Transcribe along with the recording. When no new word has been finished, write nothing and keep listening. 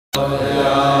வணக்கம்.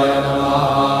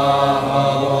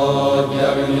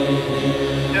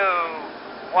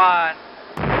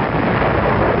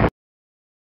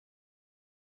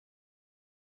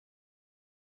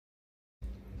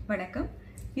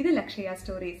 இது லக்ஷ்யா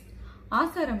ஸ்டோரிஸ்.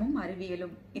 ஆசாரமும்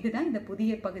அறிவியலும் இதுதான் இந்த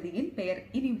புதிய பகுதியின் பெயர்.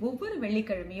 இனி ஒவ்வொரு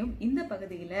வெள்ளிக்கிழமையும் இந்த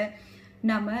பகுதியில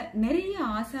நாம நிறைய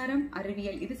ஆசாரம்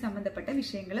அறிவியல் இது சம்பந்தப்பட்ட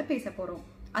விஷயங்களை பேச போறோம்.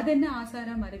 அது என்ன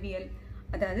ஆசாரம் அறிவியல்?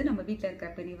 அதாவது நம்ம வீட்டுல இருக்கிற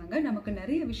பெரியவங்க நமக்கு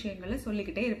நிறைய விஷயங்களை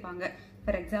சொல்லிக்கிட்டே இருப்பாங்க.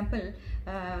 ஃபார் எக்ஸாம்பிள்,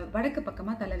 வடக்கு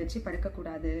பக்கமா தலை வச்சு படுக்க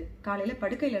கூடாது, காலையில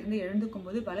படுக்கையில இருந்து எழுந்துக்கும்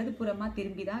போது வலது புறமா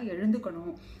திரும்பிதான்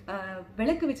எழுந்துக்கணும்,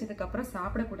 விளக்கு வச்சதுக்கு அப்புறம்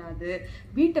சாப்பிடக்கூடாது,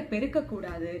 வீட்டை பெருக்க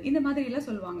கூடாது, இந்த மாதிரி எல்லாம்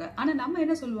சொல்லுவாங்க. ஆனா நம்ம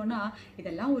என்ன சொல்லுவோம்னா,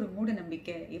 இதெல்லாம் ஒரு மூட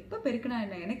நம்பிக்கை, எப்ப பெருக்கினா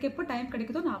என்ன, எனக்கு எப்ப டைம்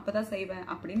கிடைக்குதோ நான் அப்பதான் செய்வேன்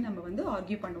அப்படின்னு நம்ம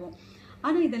ஆர்கியூ பண்ணுவோம்.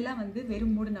 ஆனா இதெல்லாம்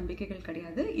வெறும் மூட நம்பிக்கைகள்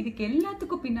கிடையாது. இதுக்கு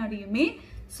எல்லாத்துக்கும் பின்னாடியுமே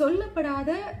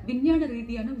சொல்லப்படாத விஞ்ஞான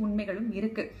ரீதியான உண்மைகளும்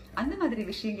இருக்கு. அந்த மாதிரி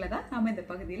விஷயங்களை தான் நாம இந்த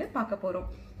பகுதியில பார்க்க போறோம்.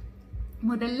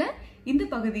 முதல்ல இந்த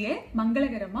பகுதியை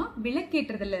மங்களகரமா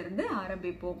விளக்கேற்றதுல இருந்து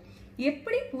ஆரம்பிப்போம்.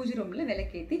 எப்படி பூஜை ரூம்ல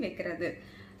விளக்கேத்தி வைக்கிறது?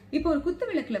 இப்போ ஒரு குத்து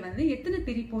விளக்குல எத்தனை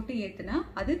திரி போட்டு ஏத்துனா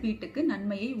அது வீட்டுக்கு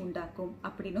நன்மையை உண்டாக்கும்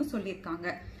அப்படின்னு சொல்லியிருக்காங்க.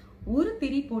 ஒரு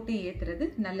திரி போட்டு ஏத்துறது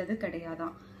நல்லது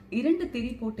கிடையாதான். 2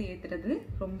 திரி போட்டு ஏத்துறது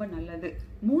ரொம்ப நல்லது.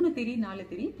 3 திரி 4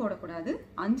 திரி போடக்கூடாது.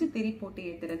 5 திரி போட்டு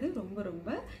ஏத்துறது ரொம்ப ரொம்ப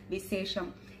விசேஷம்.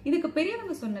 இதுக்கு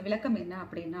பெரியவங்க சொன்ன விளக்கம் என்ன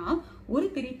அப்படின்னா, ஒரு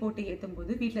திரி போட்டு ஏத்தும்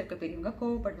போது வீட்டுல இருக்க பெரியவங்க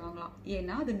கோவப்படுவாங்களாம்.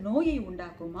 ஏன்னா அது நோயை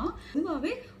உண்டாக்குமா.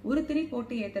 பொதுவாவே ஒரு திரி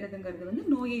போட்டு ஏத்துறதுங்கிறது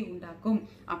நோயை உண்டாக்கும்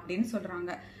அப்படின்னு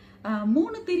சொல்றாங்க.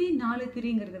 3 திரி 4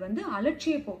 திரிங்கிறது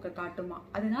அலட்சிய போக்க காட்டுமா.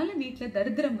 அதனால வீட்டுல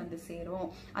தரித்திரம் சேரும்,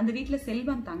 அந்த வீட்டுல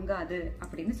செல்வம் தங்காது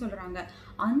அப்படின்னு சொல்றாங்க.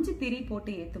 5 திரி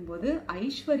போட்டு ஏத்தும் போது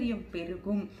ஐஸ்வர்யம்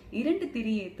பெருகும். 2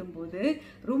 திரி ஏத்தும் போது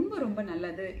ரொம்ப ரொம்ப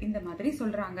நல்லது இந்த மாதிரி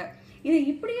சொல்றாங்க. இதை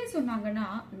இப்படியே சொன்னாங்கன்னா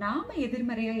நாம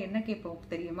எதிர்மறையா என்ன கேட்போம்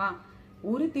தெரியுமா?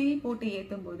 ஒரு திரி போட்டு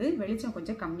ஏத்தும் போது வெளிச்சம்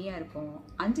கொஞ்சம் கம்மியா இருக்கும்,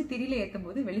 5 திரியில ஏத்தும்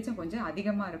போது வெளிச்சம் கொஞ்சம்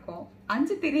அதிகமா இருக்கும்,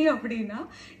 5 திரி அப்படின்னா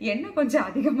எண்ணெய் கொஞ்சம்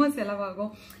அதிகமா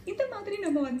செலவாகும். இந்த மாதிரி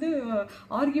நம்ம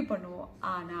ஆர்கியூ பண்ணுவோம்.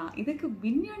 ஆனா இதுக்கு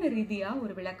விஞ்ஞான ரீதியா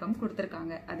ஒரு விளக்கம்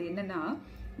கொடுத்திருக்காங்க. அது என்னன்னா,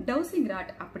 டவுசிங்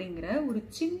ராட் அப்படிங்கிற ஒரு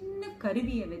சின்ன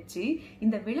கருவியை வச்சு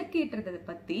இந்த விளக்கேற்றதை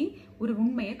பத்தி ஒரு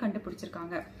உண்மையை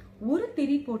கண்டுபிடிச்சிருக்காங்க. ஒரு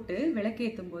திரி போட்டு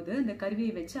விளக்கேற்றும் போது அந்த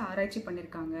கருவியை வச்சு ஆராய்ச்சி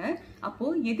பண்ணிருக்காங்க. அப்போ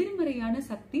எதிர்மறையான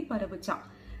சக்தி பரவுச்சான்.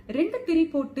 2 திரி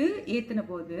போட்டு ஏத்தின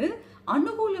போது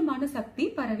அனுகூலமான சக்தி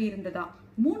பரவி இருந்ததா.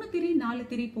 3 திரி 4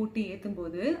 திரி போட்டு ஏத்தும்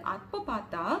போது அப்ப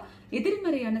பார்த்தா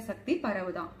எதிர்மறையான சக்தி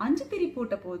பரவுதான். 5 திரி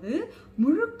போட்ட போது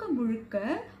முழுக்க முழுக்க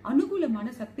அனுகூலமான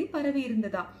சக்தி பரவி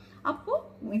இருந்ததா. அப்போ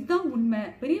இதுதான் உண்மை.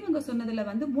 பெரியவங்க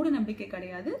சொன்னதுல மூட நம்பிக்கை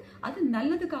கிடையாது, அது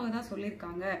நல்லதுக்காக தான்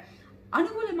சொல்லியிருக்காங்க.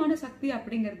 அனுகூலமான சக்தி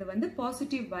அப்படிங்கிறது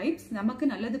பாசிட்டிவ் வைப்ஸ், நமக்கு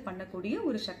நல்லது பண்ணக்கூடிய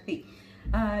ஒரு சக்தி.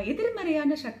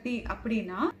 எதிர்மறையான சக்தி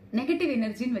அப்படின்னா நெகட்டிவ்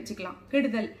எனர்ஜின்னு வச்சுக்கலாம்,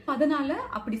 கெடுதல். அதனால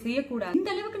அப்படி செய்யக்கூடாது. இந்த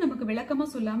அளவுக்கு நமக்கு விளக்கமா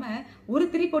சொல்லாம ஒரு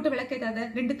திரி போட்டு விளக்கேத்தாத,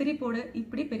 2 திரி போடு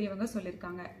இப்படி பெரியவங்க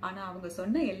சொல்லிருக்காங்க. ஆனா அவங்க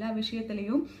சொன்ன எல்லா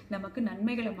விஷயத்திலையும் நமக்கு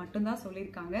நன்மைகளை மட்டும்தான்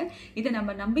சொல்லியிருக்காங்க. இதை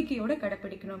நம்ம நம்பிக்கையோட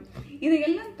கடைபிடிக்கணும்.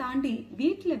 இதையெல்லாம் தாண்டி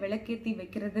வீட்டுல விளக்கேத்தி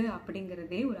வைக்கிறது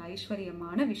அப்படிங்கிறதே ஒரு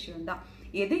ஐஸ்வர்யமான விஷயம்தான்.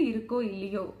 எது இருக்கோ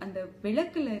இல்லையோ அந்த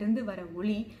விளக்குல இருந்து வர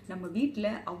ஒளி நம்ம வீட்டுல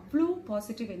அவ்வளோ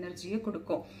பாசிட்டிவ் எனர்ஜியை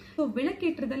கொடுக்கும்.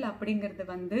 விளக்கேற்றுதல்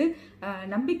அப்படிங்கிறது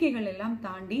நம்பிக்கைகள் எல்லாம்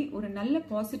தாண்டி ஒரு நல்ல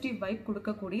பாசிட்டிவ் வைப்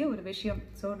கொடுக்கக்கூடிய ஒரு விஷயம்.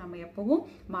 சோ நம்ம எப்பவும்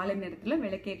மாலை நேரத்துல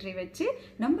விளக்கேற்றி வச்சு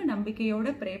நம்ம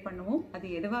நம்பிக்கையோட ப்ரே பண்ணுவோம். அது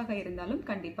எதுவாக இருந்தாலும்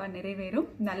கண்டிப்பா நிறைவேறும்,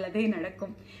 நல்லதே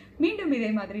நடக்கும். மீண்டும்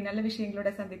இதே மாதிரி நல்ல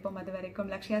விஷயங்களோட சந்திப்போம். அது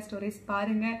வரைக்கும் லக்ஷ்யா ஸ்டோரிஸ்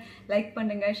பாருங்க, லைக்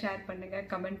பண்ணுங்க, ஷேர் பண்ணுங்க,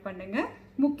 கமெண்ட் பண்ணுங்க,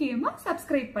 முக்கியமா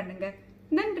சப்ஸ்கிரைப் பண்ணுங்க.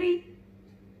 நன்றி.